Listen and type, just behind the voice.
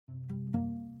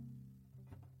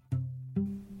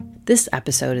This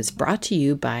episode is brought to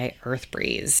you by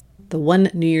EarthBreeze, the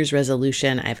one New Year's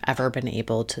resolution I've ever been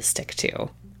able to stick to.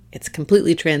 It's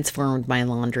completely transformed my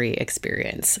laundry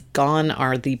experience. Gone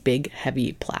are the big,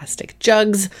 heavy plastic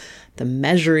jugs, the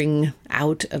measuring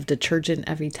out of detergent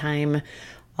every time.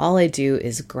 All I do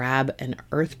is grab an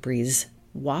EarthBreeze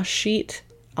wash sheet.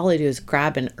 All I do is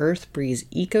grab an EarthBreeze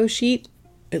Eco Sheet.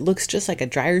 It looks just like a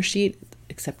dryer sheet,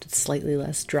 except it's slightly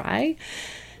less dry.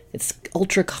 It's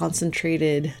ultra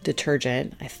concentrated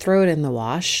detergent. I throw it in the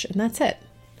wash and that's it.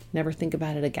 Never think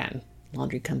about it again.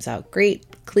 Laundry comes out great,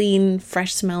 clean,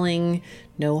 fresh smelling,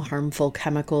 no harmful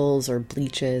chemicals or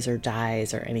bleaches or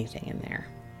dyes or anything in there.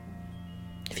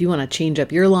 If you want to change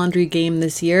up your laundry game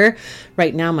this year,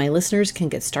 right now my listeners can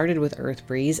get started with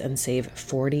EarthBreeze and save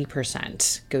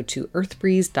 40%. Go to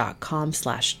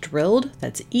earthbreeze.com/drilled.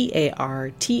 That's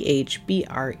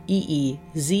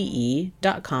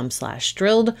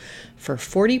EARTHBREEZE.com/drilled for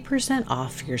 40%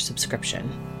 off your subscription.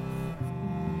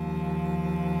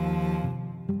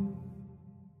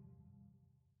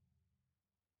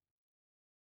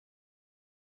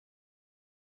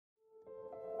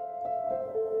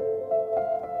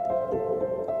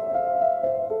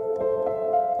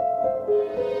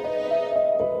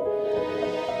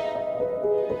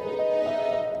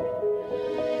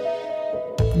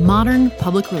 Modern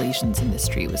public relations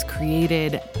industry was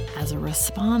created as a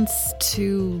response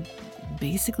to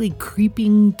basically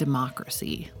creeping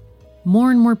democracy. More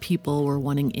and more people were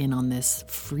wanting in on this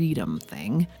freedom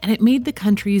thing, and it made the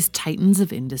country's titans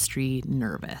of industry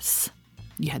nervous.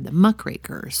 You had the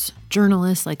muckrakers,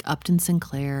 journalists like Upton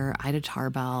Sinclair, Ida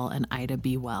Tarbell, and Ida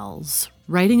B. Wells,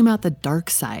 writing about the dark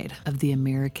side of the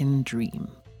American dream,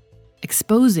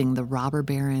 exposing the robber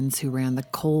barons who ran the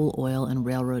coal, oil, and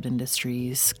railroad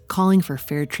industries, calling for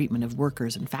fair treatment of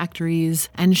workers in factories,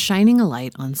 and shining a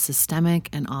light on systemic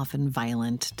and often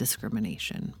violent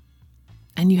discrimination.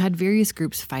 And you had various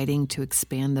groups fighting to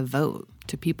expand the vote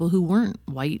to people who weren't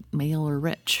white, male, or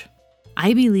rich.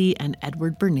 Ivy Lee and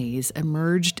Edward Bernays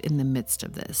emerged in the midst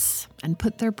of this and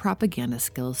put their propaganda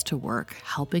skills to work,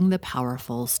 helping the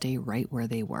powerful stay right where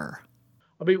they were.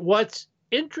 What's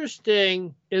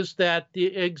interesting is that the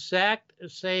exact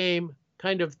same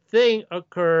kind of thing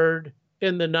occurred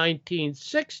in the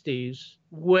 1960s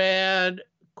when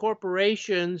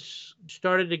corporations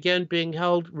started again being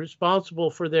held responsible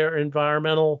for their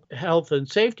environmental health and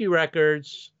safety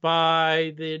records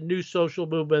by the new social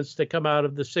movements that come out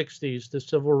of the 60s, the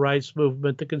civil rights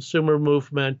movement, the consumer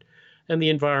movement, and the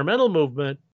environmental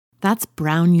movement. That's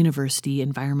Brown University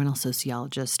environmental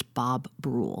sociologist Bob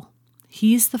Bruhl.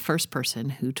 He's the first person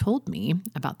who told me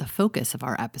about the focus of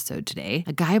our episode today,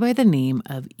 a guy by the name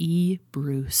of E.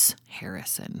 Bruce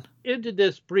Harrison. Into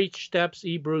this breach steps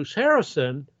E. Bruce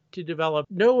Harrison to develop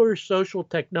newer social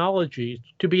technologies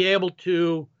to be able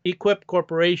to equip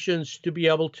corporations to be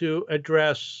able to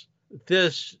address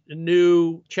this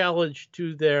new challenge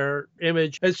to their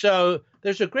image. And so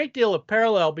there's a great deal of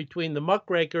parallel between the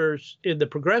muckrakers in the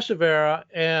progressive era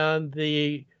and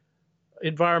the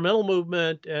environmental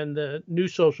movement and the new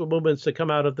social movements that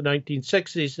come out of the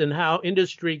 1960s and how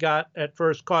industry got at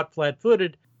first caught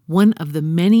flat-footed. One of the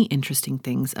many interesting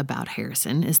things about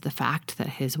Harrison is the fact that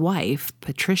his wife,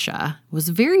 Patricia, was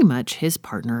very much his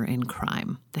partner in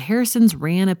crime. The Harrisons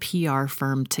ran a PR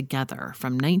firm together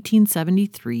from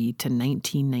 1973 to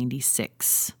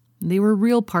 1996. They were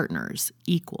real partners,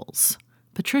 equals.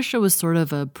 Patricia was sort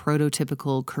of a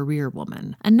prototypical career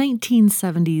woman, a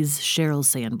 1970s Sheryl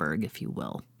Sandberg, if you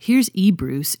will. Here's E.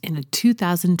 Bruce in a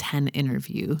 2010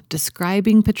 interview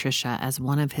describing Patricia as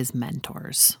one of his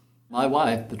mentors. My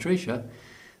wife, Patricia,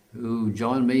 who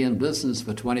joined me in business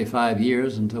for 25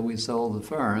 years until we sold the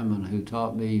firm, and who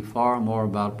taught me far more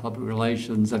about public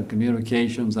relations and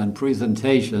communications and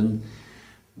presentation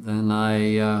than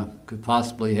I could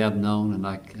possibly have known, and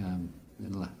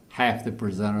half the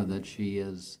presenter that she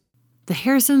is. The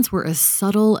Harrisons were as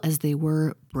subtle as they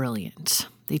were brilliant.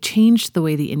 They changed the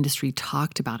way the industry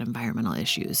talked about environmental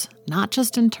issues, not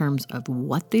just in terms of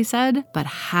what they said, but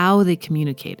how they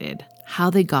communicated, how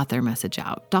they got their message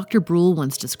out. Dr. Bruhl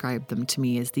once described them to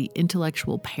me as the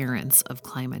intellectual parents of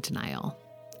climate denial.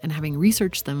 And having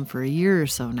researched them for a year or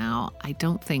so now, I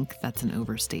don't think that's an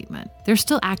overstatement. They're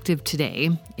still active today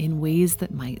in ways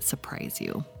that might surprise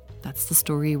you. That's the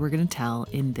story we're going to tell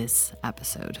in this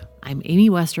episode. I'm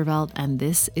Amy Westervelt, and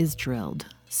this is Drilled,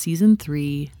 Season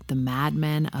 3, The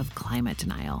Madmen of Climate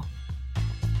Denial.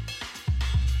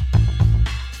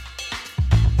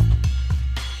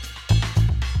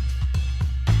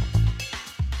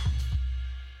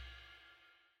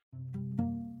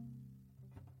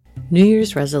 New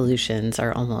Year's resolutions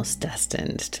are almost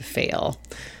destined to fail.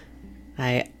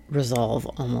 I resolve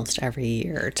almost every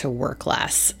year to work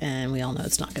less, and we all know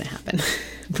it's not going to happen.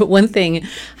 But one thing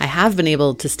I have been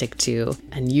able to stick to,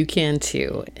 and you can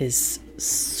too, is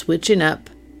switching up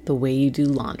the way you do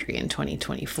laundry in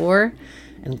 2024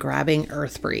 and grabbing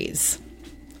EarthBreeze.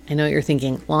 I know you're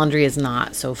thinking laundry is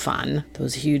not so fun.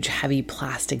 Those huge, heavy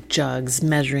plastic jugs,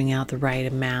 measuring out the right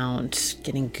amount,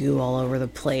 getting goo all over the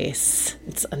place.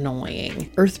 It's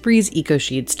annoying. EarthBreeze Eco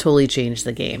Sheets totally changed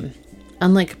the game.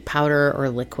 Unlike powder or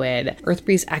liquid,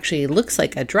 EarthBreeze actually looks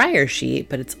like a dryer sheet,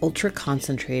 but it's ultra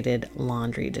concentrated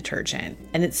laundry detergent.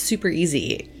 And it's super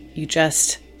easy. You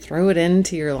just throw it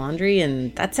into your laundry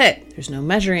and that's it. There's no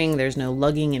measuring, there's no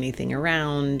lugging anything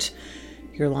around.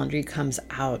 Your laundry comes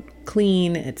out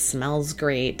clean, it smells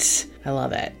great. I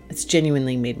love it. It's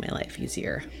genuinely made my life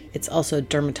easier. It's also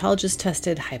dermatologist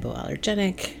tested,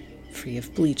 hypoallergenic, free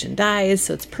of bleach and dyes,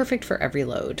 so it's perfect for every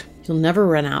load. You'll never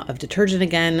run out of detergent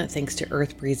again thanks to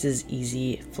EarthBreeze's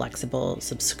easy, flexible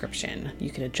subscription. You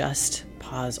can adjust,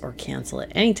 pause, or cancel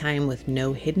at any time with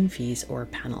no hidden fees or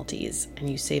penalties, and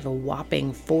you save a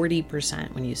whopping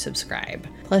 40% when you subscribe.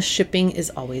 Plus, shipping is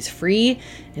always free,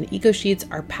 and Eco Sheets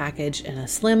are packaged in a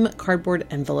slim cardboard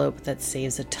envelope that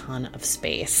saves a ton of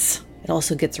space. It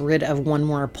also gets rid of one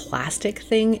more plastic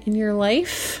thing in your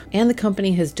life. And the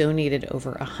company has donated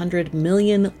over 100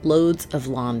 million loads of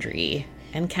laundry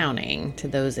and counting to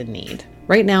those in need.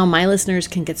 Right now, my listeners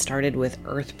can get started with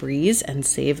EarthBreeze and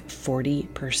save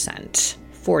 40%.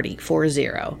 40. Go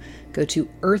to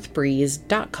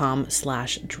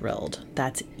earthbreeze.com/drilled.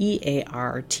 That's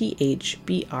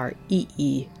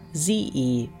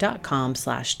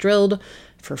EARTHBREEZE.com/drilled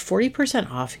for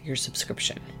 40% off your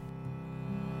subscription.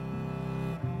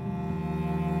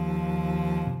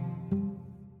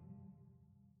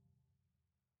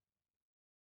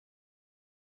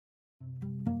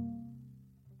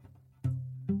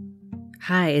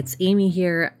 Hi, it's Amy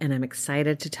here, and I'm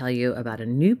excited to tell you about a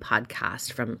new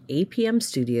podcast from APM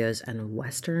Studios and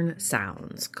Western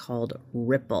Sounds called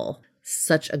Ripple.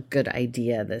 Such a good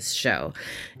idea, this show.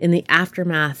 In the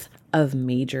aftermath of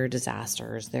major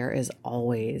disasters, there is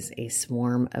always a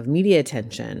swarm of media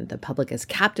attention. The public is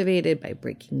captivated by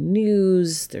breaking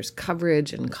news, there's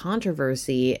coverage and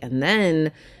controversy, and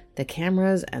then the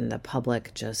cameras and the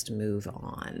public just move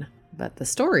on. But the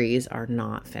stories are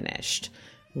not finished.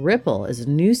 Ripple is a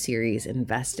new series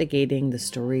investigating the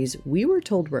stories we were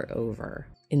told were over.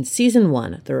 In season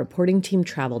 1, the reporting team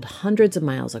traveled hundreds of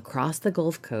miles across the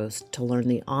Gulf Coast to learn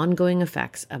the ongoing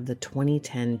effects of the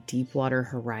 2010 Deepwater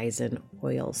Horizon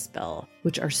oil spill,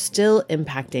 which are still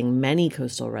impacting many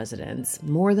coastal residents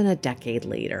more than a decade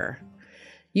later.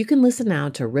 You can listen now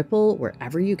to Ripple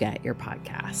wherever you get your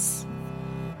podcasts.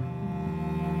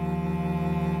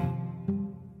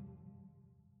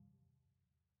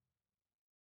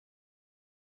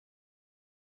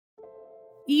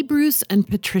 E. Bruce and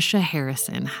Patricia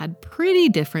Harrison had pretty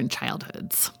different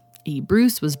childhoods. E.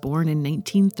 Bruce was born in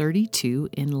 1932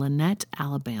 in Lanett,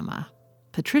 Alabama.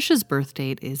 Patricia's birth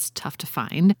date is tough to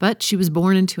find, but she was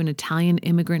born into an Italian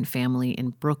immigrant family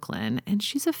in Brooklyn, and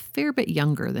she's a fair bit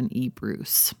younger than E.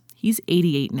 Bruce. He's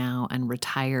 88 now and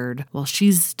retired, while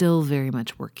she's still very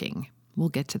much working. We'll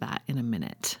get to that in a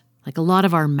minute. Like a lot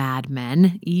of our mad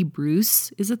men, E.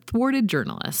 Bruce is a thwarted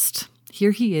journalist.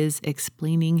 Here he is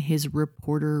explaining his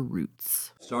reporter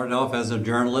roots. Started off as a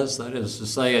journalist, that is to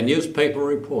say a newspaper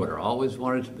reporter. Always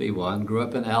wanted to be one. Grew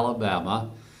up in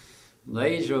Alabama. At the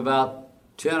age of about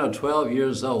 10 or 12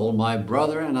 years old, my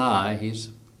brother and I, he's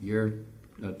a year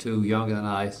or two younger than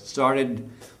I, started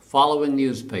following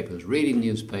newspapers, reading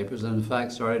newspapers, and in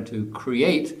fact started to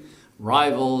create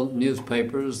rival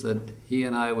newspapers that he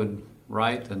and I would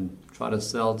write and try to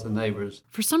sell to neighbors.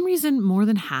 For some reason, more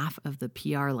than half of the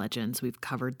PR legends we've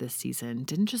covered this season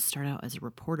didn't just start out as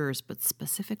reporters, but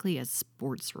specifically as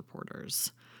sports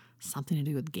reporters. Something to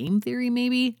do with game theory,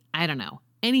 maybe? I don't know.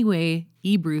 Anyway,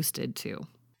 E. Bruce did too.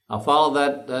 I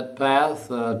followed that path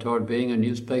toward being a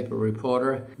newspaper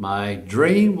reporter. My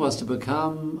dream was to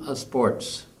become a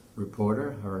sports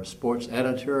reporter or a sports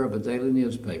editor of a daily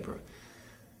newspaper.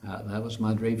 That was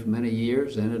my dream for many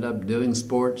years. Ended up doing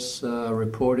sports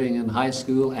reporting in high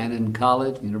school and in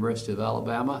college, University of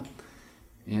Alabama.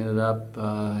 Ended up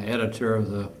editor of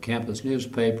the campus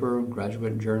newspaper,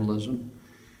 graduate in journalism.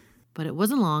 But it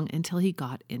wasn't long until he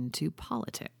got into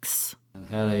politics.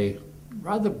 I had a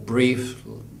rather brief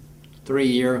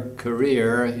 3-year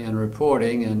career in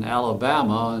reporting in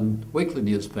Alabama and weekly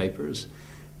newspapers.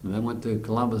 And then went to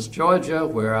Columbus, Georgia,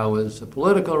 where I was a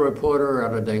political reporter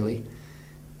at a daily.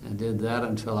 I did that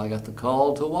until I got the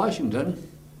call to Washington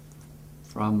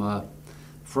from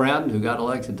friend who got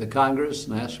elected to Congress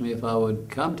and asked me if I would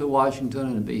come to Washington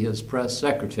and be his press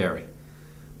secretary,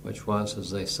 which was,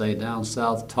 as they say down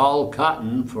south, tall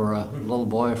cotton for a little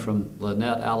boy from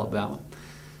Lynette, Alabama.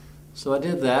 So I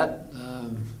did that,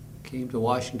 came to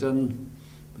Washington,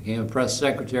 became a press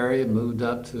secretary, and moved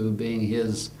up to being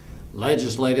his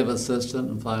legislative assistant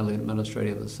and finally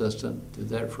administrative assistant. Did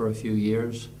that for a few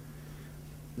years.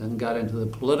 Then got into the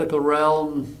political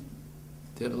realm,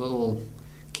 did a little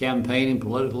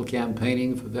political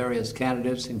campaigning for various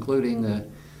candidates, including the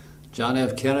John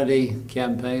F. Kennedy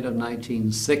campaign of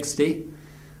 1960,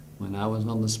 when I was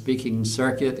on the speaking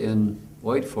circuit in,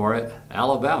 wait for it,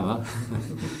 Alabama,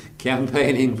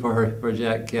 campaigning for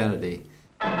Jack Kennedy.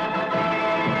 Kennedy,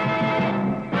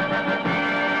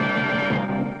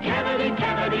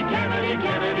 Kennedy, Kennedy,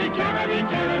 Kennedy, Kennedy,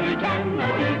 Kennedy, Kennedy,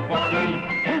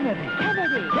 Kennedy,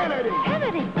 Kennedy, Kennedy,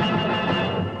 Kennedy.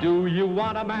 Do you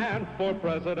want a man for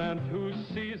president who's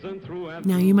seasoned through and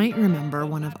Now, you might remember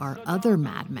one of our other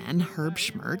madmen, Herb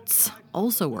Schmertz,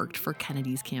 also worked for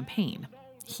Kennedy's campaign.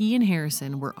 He and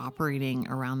Harrison were operating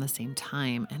around the same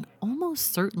time and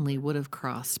almost certainly would have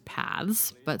crossed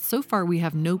paths, but so far we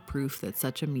have no proof that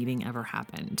such a meeting ever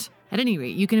happened. At any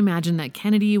rate, you can imagine that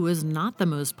Kennedy was not the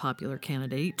most popular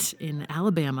candidate in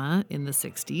Alabama in the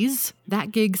 60s.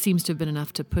 That gig seems to have been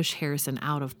enough to push Harrison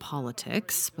out of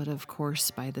politics, but of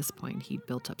course, by this point, he'd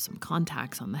built up some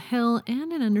contacts on the Hill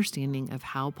and an understanding of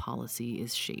how policy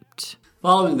is shaped.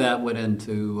 Following that, went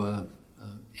into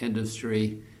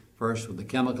industry, first with the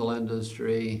chemical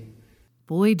industry.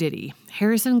 Boy, did he.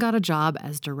 Harrison got a job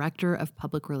as Director of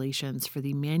Public Relations for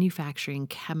the Manufacturing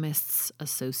Chemists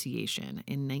Association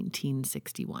in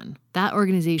 1961. That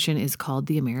organization is called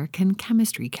the American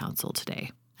Chemistry Council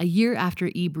today. A year after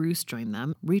E. Bruce joined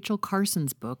them, Rachel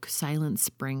Carson's book, Silent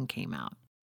Spring, came out.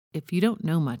 If you don't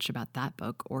know much about that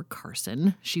book or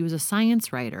Carson, she was a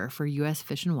science writer for U.S.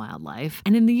 Fish and Wildlife,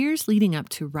 and in the years leading up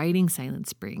to writing Silent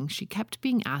Spring, she kept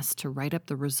being asked to write up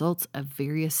the results of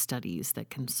various studies that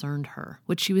concerned her.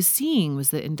 What she was seeing was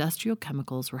that industrial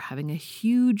chemicals were having a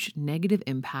huge negative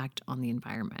impact on the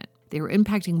environment. They were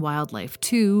impacting wildlife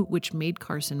too, which made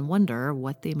Carson wonder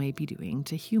what they might be doing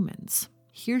to humans.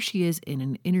 Here she is in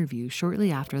an interview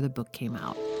shortly after the book came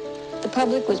out. The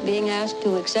public was being asked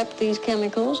to accept these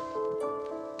chemicals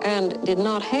and did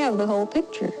not have the whole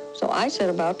picture. So I set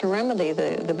about to remedy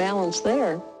the balance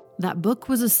there. That book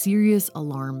was a serious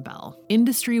alarm bell.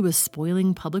 Industry was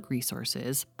spoiling public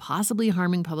resources, possibly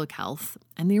harming public health,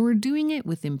 and they were doing it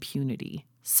with impunity.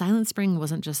 Silent Spring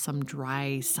wasn't just some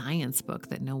dry science book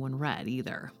that no one read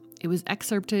either. It was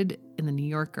excerpted in the New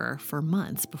Yorker for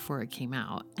months before it came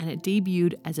out, and it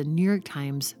debuted as a New York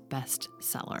Times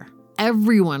bestseller.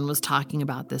 Everyone was talking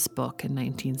about this book in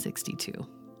 1962.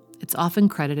 It's often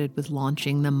credited with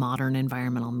launching the modern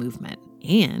environmental movement,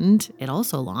 and it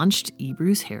also launched E.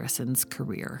 Bruce Harrison's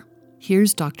career.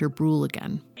 Here's Dr. Bruhl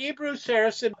again. E. Bruce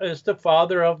Harrison is the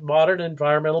father of modern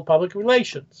environmental public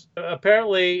relations.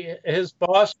 Apparently, his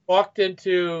boss walked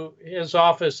into his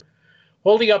office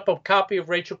holding up a copy of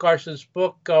Rachel Carson's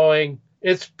book going,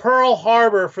 "It's Pearl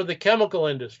Harbor for the chemical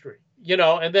industry." You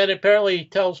know, and then apparently he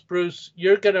tells Bruce,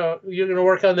 you're gonna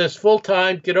work on this full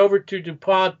time, get over to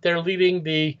DuPont, they're leading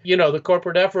the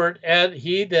corporate effort, and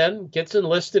he then gets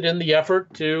enlisted in the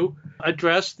effort to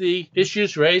address the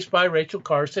issues raised by Rachel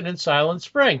Carson in Silent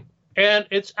Spring. And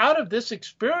it's out of this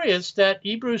experience that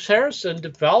E. Bruce Harrison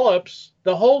develops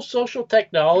the whole social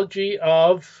technology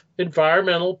of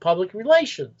environmental public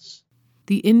relations.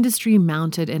 The industry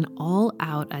mounted an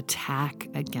all-out attack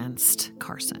against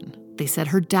Carson. They said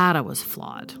her data was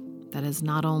flawed. That is,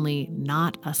 not only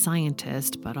not a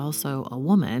scientist, but also a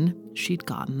woman, she'd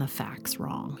gotten the facts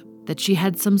wrong. That she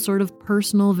had some sort of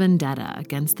personal vendetta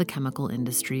against the chemical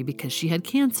industry because she had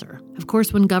cancer. Of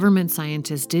course, when government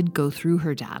scientists did go through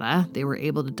her data, they were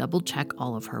able to double-check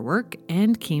all of her work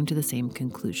and came to the same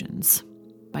conclusions.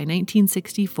 By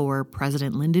 1964,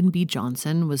 President Lyndon B.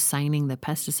 Johnson was signing the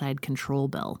pesticide control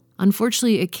bill.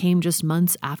 Unfortunately, it came just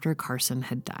months after Carson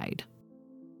had died.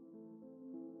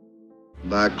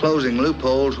 By closing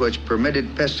loopholes which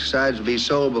permitted pesticides to be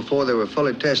sold before they were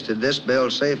fully tested, this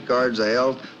bill safeguards the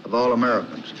health of all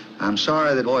Americans. I'm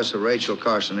sorry the voice of Rachel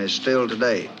Carson is still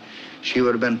today. She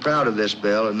would have been proud of this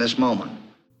bill in this moment.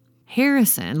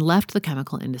 Harrison left the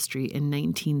chemical industry in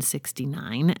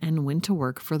 1969 and went to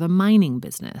work for the mining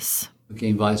business.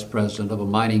 Became vice president of a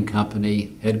mining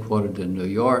company headquartered in New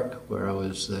York, where I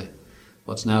was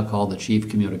what's now called the chief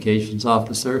communications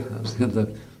officer. I was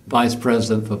the vice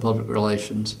president for public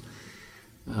relations,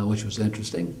 which was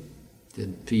interesting.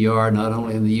 Did PR not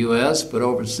only in the U.S. but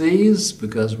overseas,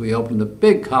 because we opened a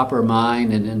big copper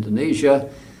mine in Indonesia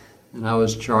and I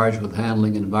was charged with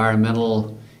handling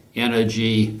environmental,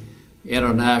 energy,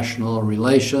 international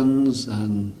relations,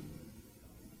 and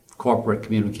corporate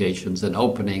communications, and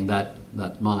opening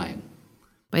that mine.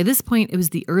 By this point, it was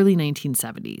the early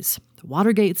 1970s. The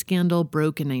Watergate scandal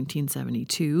broke in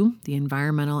 1972, the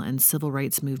environmental and civil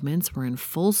rights movements were in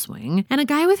full swing, and a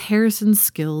guy with Harrison's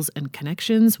skills and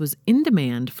connections was in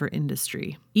demand for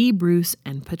industry. E. Bruce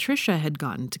and Patricia had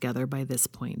gotten together by this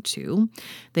point, too.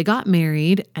 They got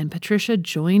married, and Patricia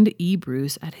joined E.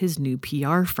 Bruce at his new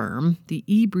PR firm, the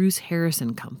E. Bruce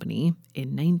Harrison Company,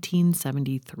 in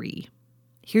 1973.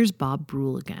 Here's Bob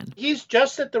Bruhl again. He's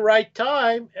just at the right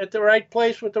time, at the right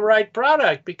place with the right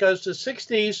product, because the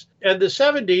 60s and the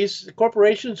 70s, the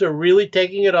corporations are really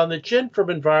taking it on the chin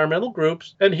from environmental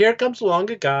groups. And here comes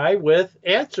along a guy with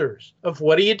answers of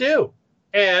what do you do?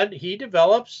 And he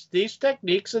develops these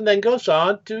techniques and then goes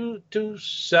on to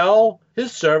sell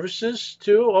his services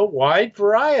to a wide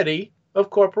variety of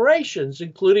corporations,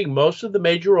 including most of the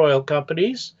major oil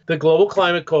companies, the Global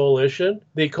Climate Coalition,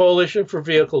 the Coalition for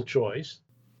Vehicle Choice.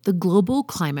 The Global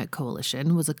Climate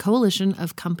Coalition was a coalition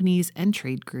of companies and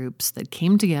trade groups that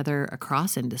came together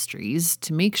across industries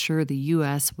to make sure the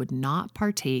U.S. would not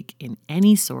partake in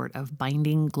any sort of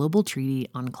binding global treaty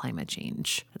on climate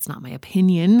change. That's not my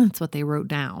opinion, it's what they wrote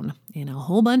down in a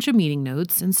whole bunch of meeting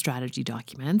notes and strategy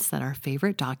documents that our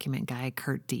favorite document guy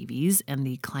Kurt Davies and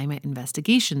the Climate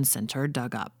Investigation Center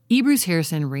dug up. E. Bruce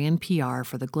Harrison ran PR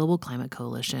for the Global Climate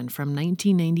Coalition from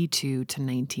 1992 to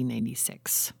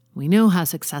 1996. We know how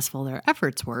successful their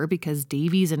efforts were because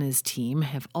Davies and his team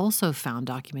have also found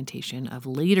documentation of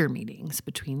later meetings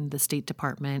between the State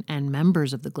Department and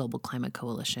members of the Global Climate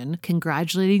Coalition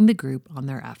congratulating the group on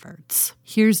their efforts.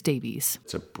 Here's Davies.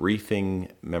 It's a briefing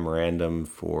memorandum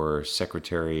for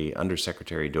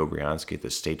Undersecretary Dobriansky at the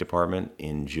State Department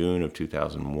in June of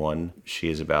 2001. She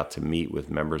is about to meet with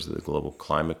members of the Global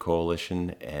Climate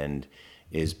Coalition and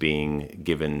is being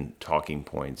given talking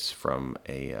points from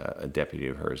a deputy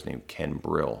of hers named Ken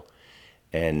Brill.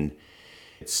 And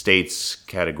it states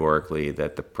categorically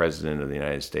that the President of the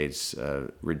United States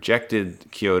rejected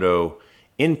Kyoto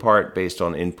in part based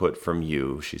on input from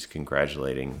you. She's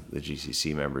congratulating the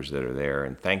GCC members that are there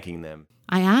and thanking them.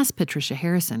 I asked Patricia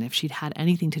Harrison if she'd had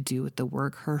anything to do with the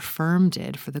work her firm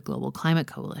did for the Global Climate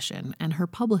Coalition, and her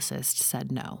publicist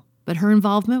said no. But her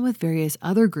involvement with various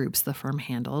other groups the firm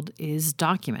handled is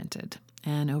documented.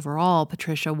 And overall,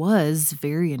 Patricia was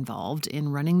very involved in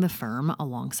running the firm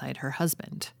alongside her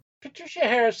husband. Patricia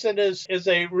Harrison is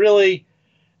a really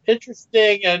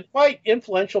interesting and quite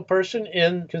influential person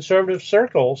in conservative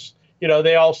circles. You know,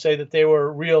 they all say that they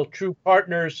were real true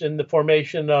partners in the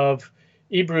formation of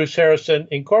E. Bruce Harrison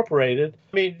Incorporated.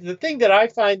 I mean, the thing that I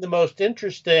find the most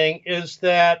interesting is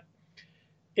that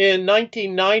in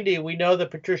 1990, we know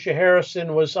that Patricia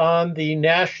Harrison was on the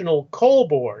National Coal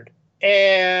Board.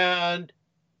 And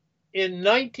in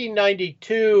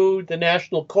 1992, the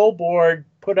National Coal Board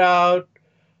put out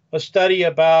a study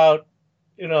about,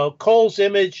 coal's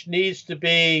image needs to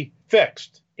be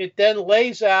fixed. It then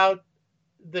lays out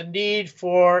the need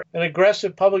for an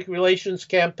aggressive public relations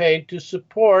campaign to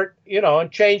support,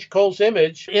 and change coal's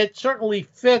image. It certainly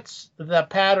fits the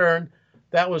pattern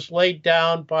that was laid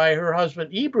down by her husband,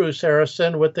 E. Bruce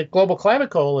Harrison, with the Global Climate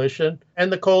Coalition and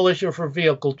the Coalition for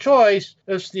Vehicle Choice,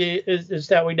 is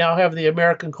that we now have the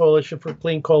American Coalition for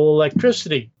Clean Coal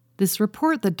Electricity. This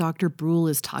report that Dr. Bruhl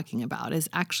is talking about is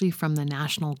actually from the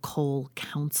National Coal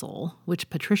Council, which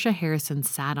Patricia Harrison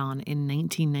sat on in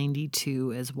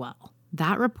 1992 as well.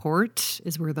 That report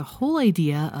is where the whole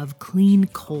idea of clean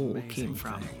coal came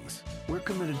from. We're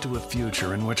committed to a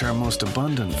future in which our most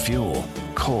abundant fuel,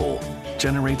 coal,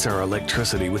 generates our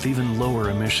electricity with even lower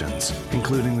emissions,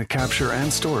 including the capture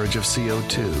and storage of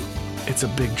CO2. It's a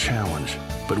big challenge,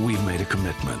 but we've made a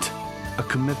commitment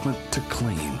to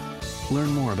clean.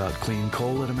 Learn more about clean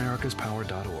coal at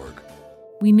americaspower.org.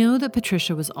 We know that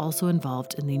Patricia was also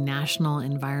involved in the National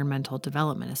Environmental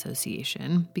Development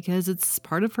Association because it's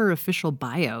part of her official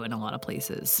bio in a lot of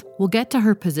places. We'll get to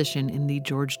her position in the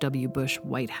George W. Bush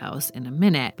White House in a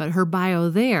minute, but her bio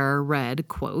there read,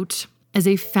 quote, as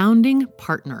a founding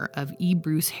partner of E.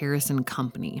 Bruce Harrison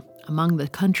Company, among the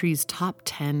country's top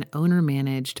 10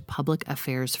 owner-managed public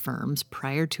affairs firms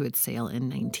prior to its sale in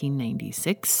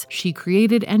 1996, she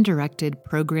created and directed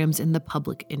programs in the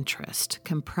public interest,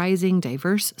 comprising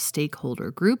diverse stakeholder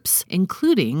groups,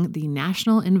 including the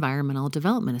National Environmental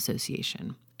Development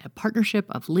Association, a partnership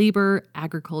of labor,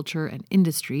 agriculture, and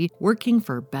industry working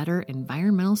for better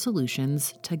environmental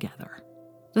solutions together.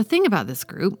 The thing about this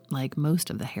group, like most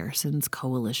of the Harrison's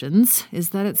coalitions,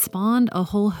 is that it spawned a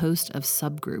whole host of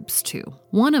subgroups too.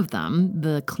 One of them,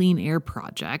 the Clean Air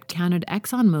Project, counted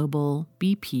ExxonMobil,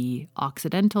 BP,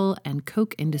 Occidental, and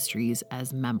Koch Industries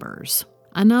as members.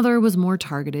 Another was more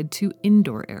targeted to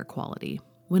indoor air quality.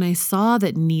 When I saw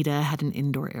that NEDA had an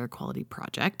indoor air quality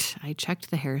project, I checked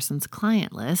the Harrison's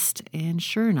client list, and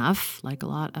sure enough, like a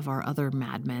lot of our other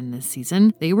Mad Men this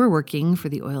season, they were working for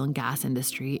the oil and gas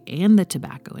industry and the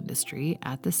tobacco industry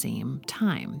at the same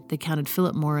time. They counted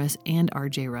Philip Morris and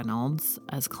R.J. Reynolds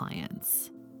as clients.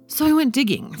 So I went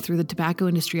digging through the tobacco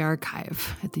industry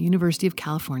archive at the University of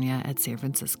California at San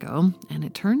Francisco, and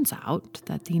it turns out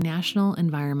that the National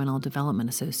Environmental Development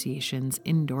Association's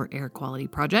Indoor Air Quality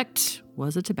Project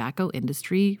was a tobacco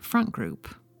industry front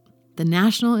group. The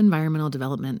National Environmental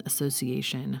Development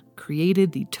Association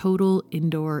created the Total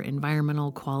Indoor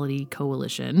Environmental Quality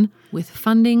Coalition with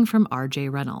funding from R.J.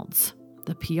 Reynolds.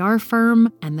 The PR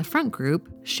firm and the front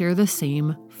group share the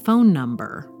same phone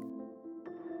number.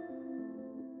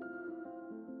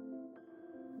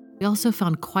 We also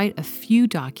found quite a few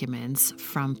documents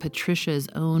from Patricia's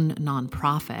own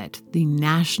nonprofit, the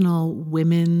National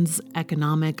Women's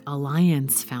Economic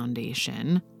Alliance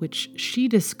Foundation, which she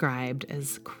described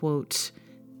as, quote,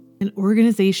 an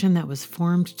organization that was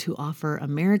formed to offer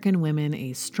American women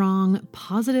a strong,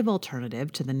 positive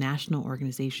alternative to the National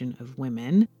Organization of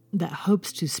Women that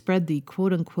hopes to spread the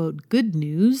quote-unquote good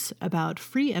news about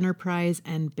free enterprise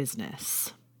and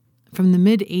business. From the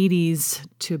mid-'80s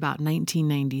to about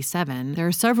 1997, there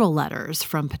are several letters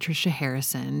from Patricia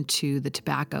Harrison to the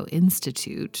Tobacco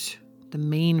Institute, the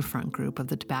main front group of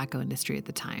the tobacco industry at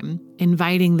the time,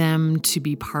 inviting them to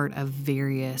be part of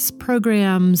various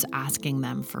programs, asking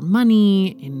them for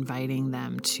money, inviting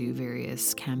them to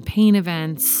various campaign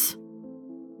events.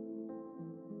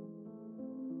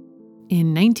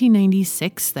 In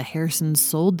 1996, the Harrisons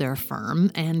sold their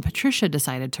firm, and Patricia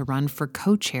decided to run for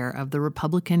co-chair of the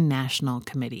Republican National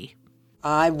Committee.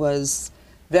 I was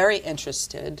very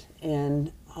interested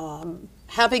in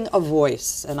having a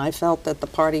voice, and I felt that the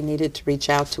party needed to reach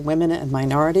out to women and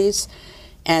minorities,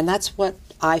 and that's what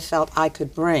I felt I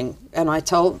could bring. And I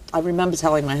remember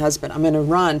telling my husband, I'm going to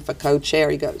run for co-chair.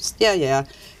 He goes, yeah,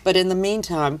 but in the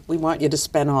meantime, we want you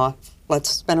to let's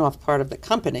spin off part of the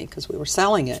company, because we were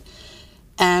selling it.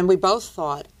 And we both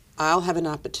thought, I'll have an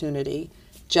opportunity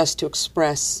just to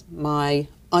express my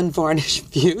unvarnished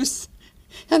views,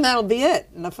 and that'll be it.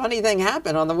 And the funny thing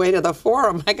happened on the way to the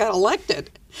forum, I got elected.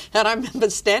 And I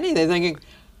remember standing there thinking,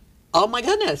 oh my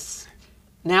goodness,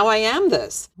 now I am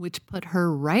this. Which put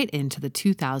her right into the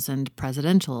 2000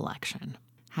 presidential election.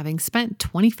 Having spent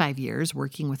 25 years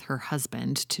working with her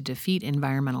husband to defeat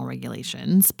environmental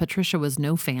regulations, Patricia was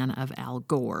no fan of Al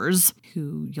Gore's,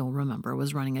 who you'll remember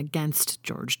was running against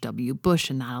George W. Bush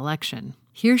in that election.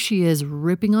 Here she is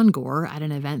ripping on Gore at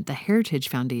an event the Heritage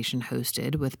Foundation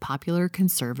hosted with popular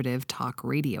conservative talk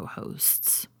radio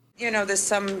hosts. You know, there's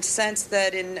some sense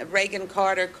that in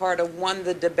Reagan-Carter, Carter won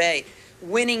the debate.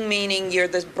 Winning meaning you're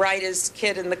the brightest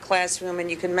kid in the classroom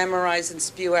and you can memorize and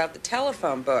spew out the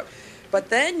telephone book. But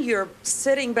then you're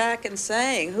sitting back and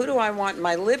saying, who do I want in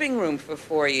my living room for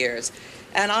 4 years?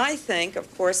 And I think, of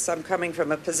course, I'm coming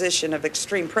from a position of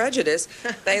extreme prejudice,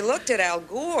 they looked at Al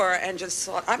Gore and just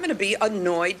thought, I'm going to be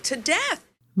annoyed to death.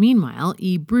 Meanwhile,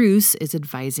 E. Bruce is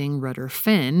advising Rudder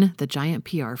Finn, the giant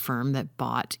PR firm that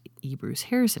bought E. Bruce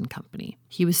Harrison Company.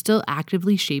 He was still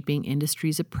actively shaping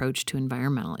industry's approach to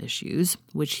environmental issues,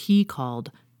 which he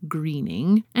called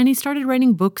greening, and he started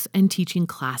writing books and teaching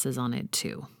classes on it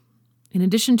too. In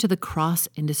addition to the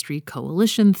cross-industry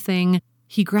coalition thing,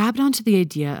 he grabbed onto the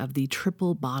idea of the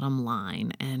triple bottom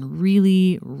line and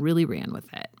really ran with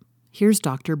it. Here's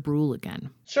Dr. Bruhl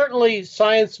again. Certainly,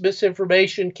 science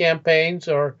misinformation campaigns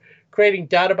or creating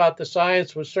doubt about the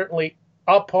science was certainly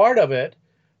a part of it,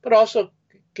 but also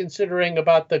considering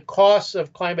about the costs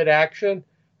of climate action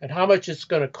and how much it's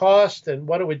going to cost and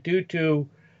what it would do to,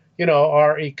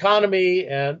 our economy.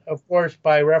 And of course,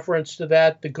 by reference to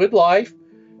that, the good life.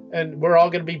 And we're all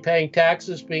going to be paying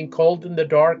taxes, being cold in the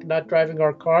dark, not driving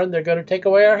our car, and they're going to take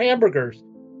away our hamburgers.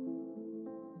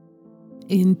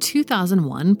 In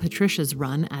 2001, Patricia's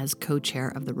run as co-chair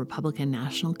of the Republican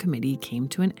National Committee came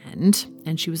to an end,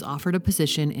 and she was offered a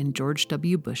position in George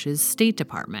W. Bush's State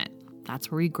Department.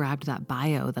 That's where we grabbed that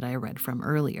bio that I read from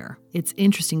earlier. It's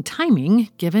interesting timing,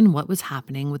 given what was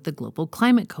happening with the Global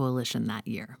Climate Coalition that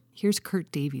year. Here's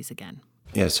Kurt Davies again.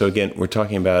 Yeah, so again, we're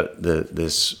talking about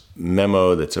this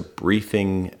memo that's a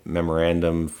briefing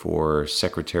memorandum for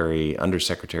Undersecretary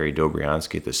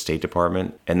Dobriansky at the State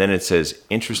Department. And then it says,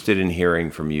 interested in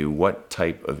hearing from you, what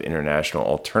type of international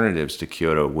alternatives to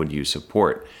Kyoto would you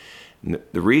support? And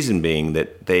the reason being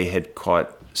that they had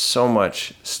caught so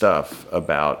much stuff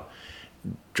about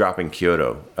dropping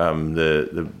Kyoto.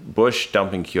 The Bush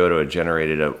dumping Kyoto had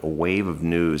generated a wave of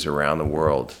news around the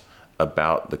world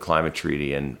about the climate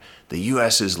treaty, and the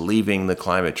U.S. is leaving the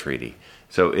climate treaty.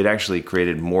 So it actually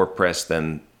created more press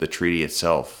than the treaty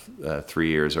itself 4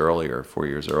 years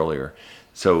earlier.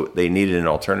 So they needed an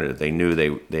alternative. They knew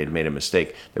they had made a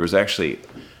mistake. There was actually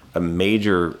a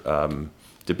major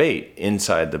debate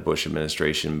inside the Bush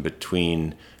administration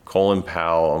between Colin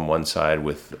Powell on one side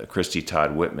with Christie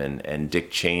Todd Whitman and Dick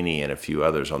Cheney and a few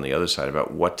others on the other side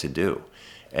about what to do.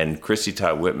 And Christie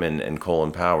Todd Whitman and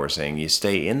Colin Powell were saying, you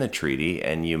stay in the treaty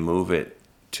and you move it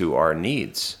to our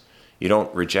needs. You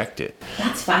don't reject it.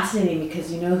 That's fascinating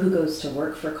because you know who goes to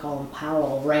work for Colin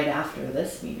Powell right after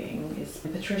this meeting is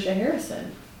Patricia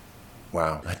Harrison.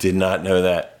 Wow, I did not know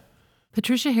that.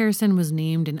 Patricia Harrison was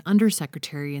named an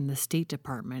undersecretary in the State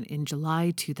Department in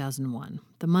July 2001,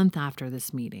 the month after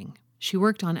this meeting. She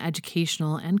worked on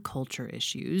educational and culture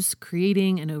issues,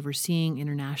 creating and overseeing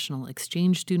international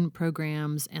exchange student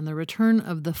programs and the return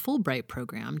of the Fulbright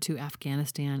program to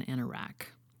Afghanistan and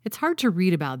Iraq. It's hard to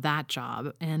read about that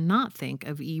job and not think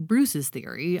of E. Bruce's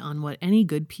theory on what any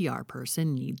good PR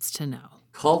person needs to know.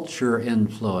 Culture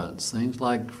influence, things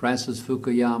like Francis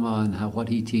Fukuyama and what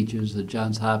he teaches at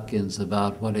Johns Hopkins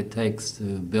about what it takes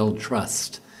to build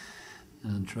trust.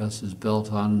 And trust is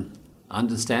built on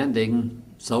understanding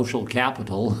social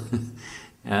capital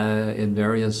in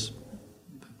various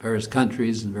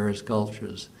countries and various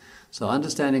cultures. So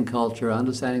understanding culture,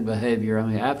 understanding behavior, I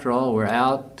mean, after all, we're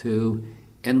out to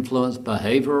influence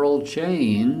behavioral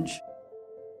change.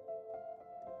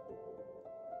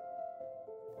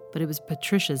 But it was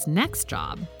Patricia's next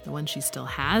job, the one she still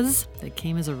has, that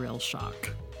came as a real shock.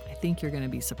 I think you're going to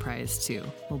be surprised too.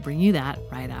 We'll bring you that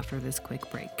right after this quick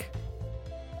break.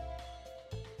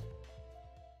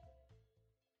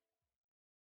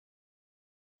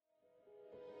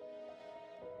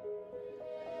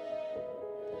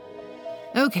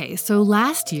 Okay, so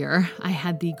last year, I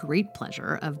had the great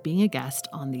pleasure of being a guest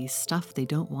on the Stuff They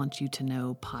Don't Want You to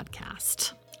Know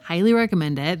podcast. Highly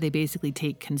recommend it. They basically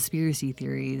take conspiracy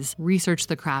theories, research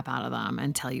the crap out of them,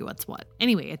 and tell you what's what.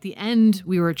 Anyway, at the end,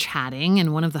 we were chatting,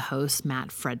 and one of the hosts,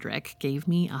 Matt Frederick, gave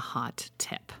me a hot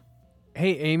tip.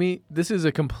 Hey, Amy, this is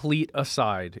a complete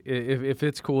aside. If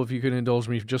it's cool, if you could indulge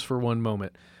me just for one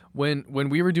moment. When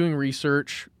we were doing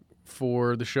research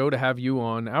for the show to have you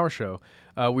on our show,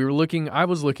 I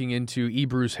was looking into E.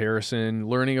 Bruce Harrison,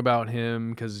 learning about him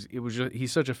because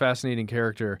he's such a fascinating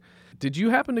character. Did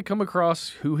you happen to come across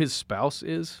who his spouse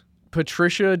is?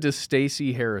 Patricia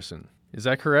DeStacey Harrison. Is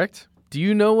that correct? Do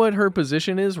you know what her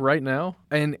position is right now?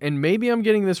 And maybe I'm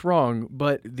getting this wrong,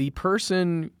 but a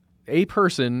person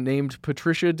named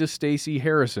Patricia DeStacey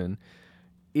Harrison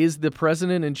is the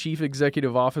president and chief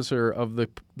executive officer of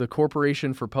the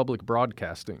Corporation for Public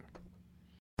Broadcasting.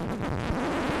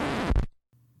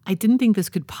 I didn't think this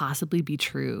could possibly be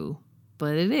true,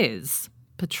 but it is.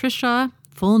 Patricia,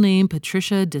 full name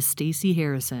Patricia DeStacey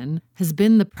Harrison, has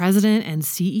been the president and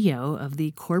CEO of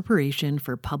the Corporation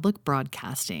for Public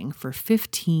Broadcasting for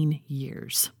 15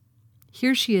 years.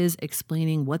 Here she is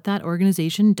explaining what that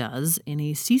organization does in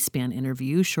a C-SPAN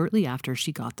interview shortly after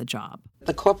she got the job.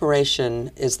 The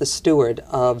corporation is the steward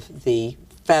of the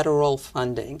federal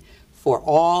funding for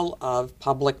all of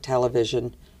public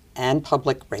television and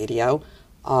public radio.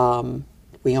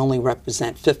 We only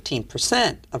represent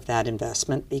 15% of that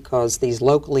investment because these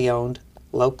locally owned,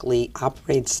 locally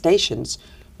operated stations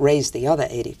raise the other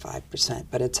 85%,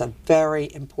 but it's a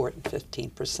very important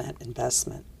 15%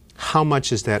 investment. How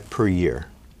much is that per year?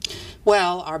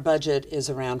 Well, our budget is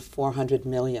around $400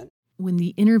 million. When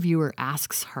the interviewer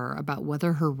asks her about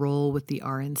whether her role with the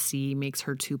RNC makes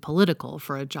her too political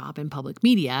for a job in public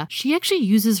media, she actually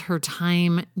uses her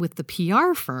time with the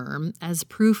PR firm as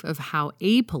proof of how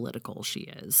apolitical she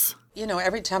is. You know,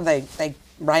 every time they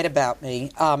write about me,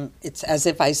 it's as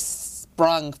if I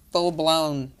sprung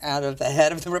full-blown out of the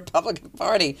head of the Republican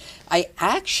Party. I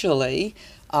actually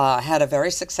had a very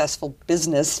successful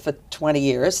business for 20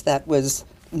 years that was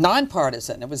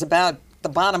nonpartisan. It was about the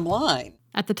bottom line.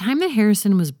 At the time that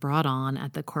Harrison was brought on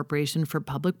at the Corporation for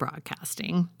Public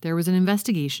Broadcasting, there was an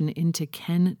investigation into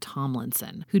Ken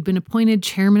Tomlinson, who'd been appointed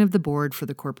chairman of the board for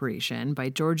the corporation by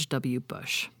George W.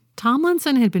 Bush.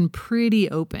 Tomlinson had been pretty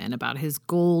open about his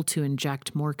goal to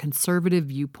inject more conservative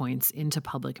viewpoints into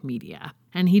public media,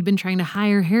 and he'd been trying to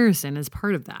hire Harrison as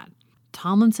part of that.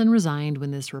 Tomlinson resigned when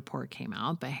this report came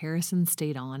out, but Harrison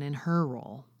stayed on in her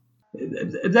role.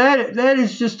 That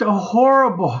is just a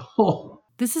horrible...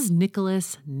 This is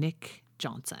Nicholas Nick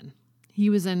Johnson. He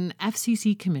was an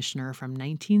FCC commissioner from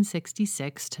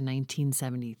 1966 to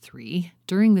 1973,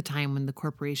 during the time when the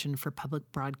Corporation for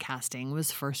Public Broadcasting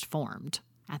was first formed.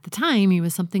 At the time, he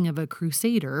was something of a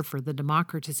crusader for the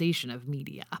democratization of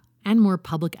media and more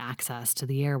public access to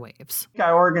the airwaves.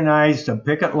 I organized a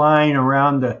picket line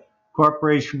around the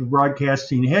Corporation for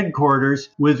Broadcasting headquarters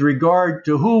with regard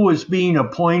to who was being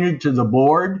appointed to the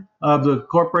board of the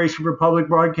Corporation for Public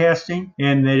Broadcasting,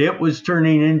 and that it was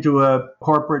turning into a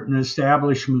corporate and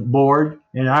establishment board.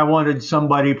 And I wanted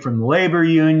somebody from labor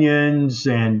unions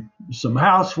and some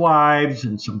housewives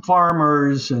and some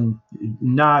farmers, and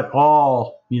not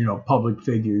all, public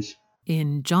figures.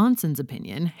 In Johnson's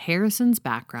opinion, Harrison's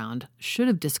background should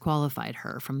have disqualified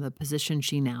her from the position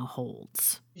she now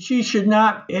holds. She should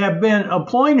not have been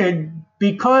appointed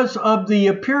because of the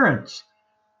appearance.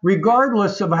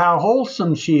 Regardless of how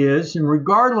wholesome she is, and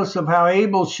regardless of how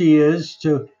able she is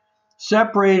to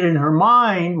separate in her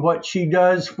mind what she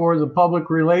does for the public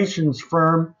relations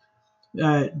firm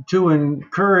to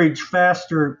encourage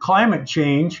faster climate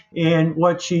change, and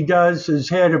what she does as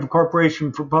head of a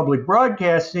Corporation for Public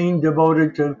Broadcasting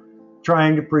devoted to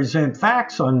trying to present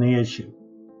facts on the issue.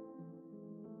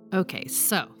 Okay,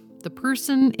 so the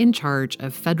person in charge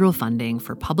of federal funding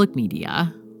for public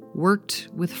media worked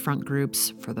with front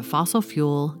groups for the fossil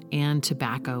fuel and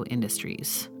tobacco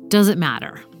industries. Does it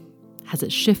matter? Has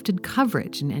it shifted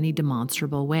coverage in any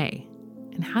demonstrable way?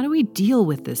 And how do we deal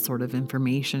with this sort of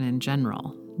information in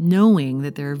general? Knowing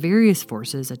that there are various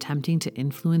forces attempting to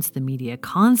influence the media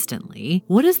constantly,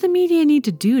 what does the media need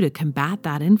to do to combat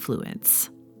that influence?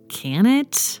 Can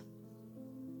it?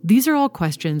 These are all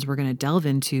questions we're going to delve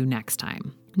into next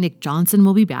time. Nick Johnson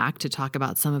will be back to talk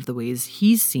about some of the ways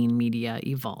he's seen media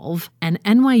evolve, and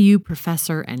NYU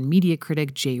professor and media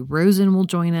critic Jay Rosen will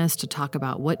join us to talk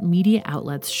about what media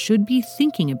outlets should be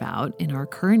thinking about in our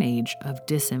current age of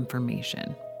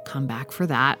disinformation. Come back for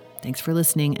that. Thanks for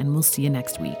listening, and we'll see you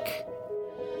next week.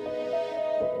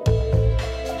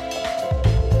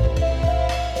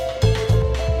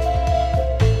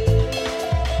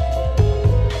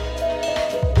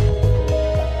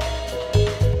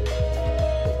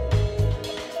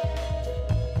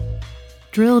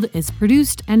 Drilled is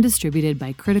produced and distributed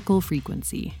by Critical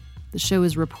Frequency. The show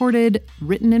is reported,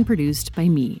 written, and produced by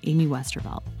me, Amy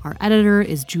Westervelt. Our editor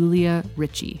is Julia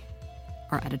Ritchie.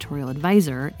 Our editorial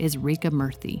advisor is Rekha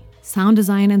Murthy. Sound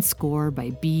design and score by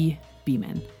B.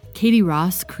 Beeman. Katie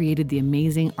Ross created the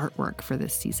amazing artwork for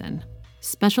this season.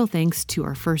 Special thanks to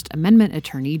our First Amendment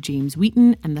attorney, James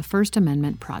Wheaton, and the First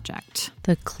Amendment Project.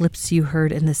 The clips you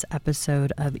heard in this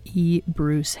episode of E.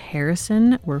 Bruce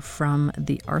Harrison were from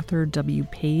the Arthur W.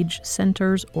 Page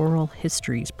Center's Oral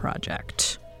Histories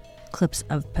Project. Clips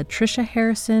of Patricia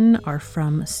Harrison are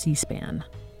from C-SPAN.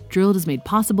 Drilled is made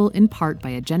possible in part by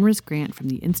a generous grant from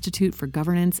the Institute for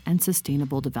Governance and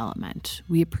Sustainable Development.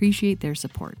 We appreciate their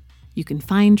support. You can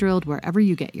find Drilled wherever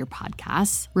you get your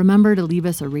podcasts. Remember to leave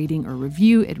us a rating or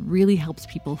review. It really helps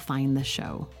people find the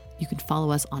show. You can follow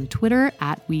us on Twitter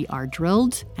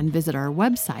 @WeAreDrilled and visit our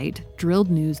website,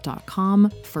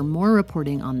 drillednews.com, for more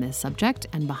reporting on this subject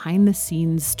and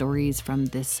behind-the-scenes stories from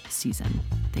this season.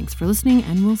 Thanks for listening,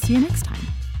 and we'll see you next time.